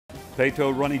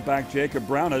Paetow running back Jacob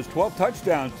Brown has 12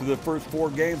 touchdowns to the first 4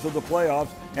 games of the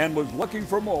playoffs and was looking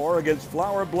for more against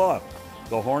Flour Bluff.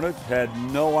 The Hornets had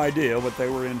no idea what they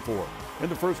were in for. In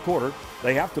the first quarter,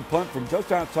 they have to punt from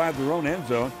just outside their own end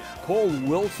zone. Kole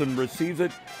Wilson receives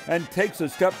it and takes a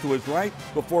step to his right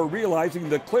before realizing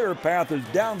the clear path is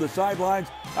down the sidelines.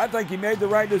 I think he made the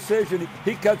right decision.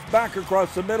 He cuts back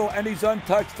across the middle and he's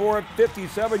untouched for a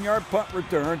 57-yard punt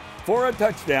return for a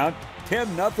touchdown.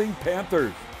 10-0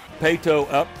 Panthers.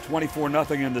 Paetow up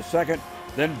 24-0 in the second.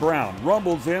 Then Brown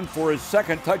rumbles in for his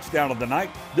second touchdown of the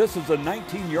night. This is a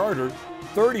 19-yarder.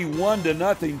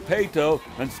 31-0 Paetow,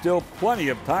 and still plenty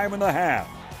of time in the half.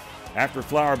 After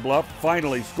Flour Bluff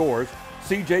finally scores,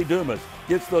 J Dumas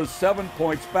gets those 7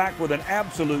 points back with an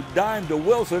absolute dime to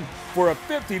Wilson for a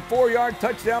 54-yard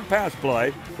touchdown pass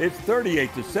play. It's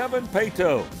 38-7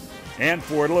 Paetow. And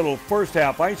for a little first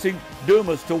half icing,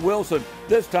 Dumas to Wilson.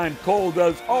 This time Kole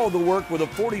does all the work with a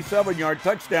 47-yard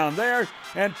touchdown there,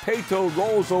 and Paetow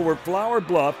rolls over Flour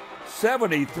Bluff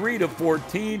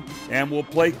 73-14, and will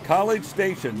play College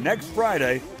Station next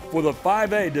Friday for the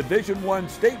 5A Division I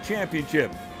State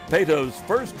Championship, Paetow's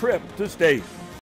first trip to state.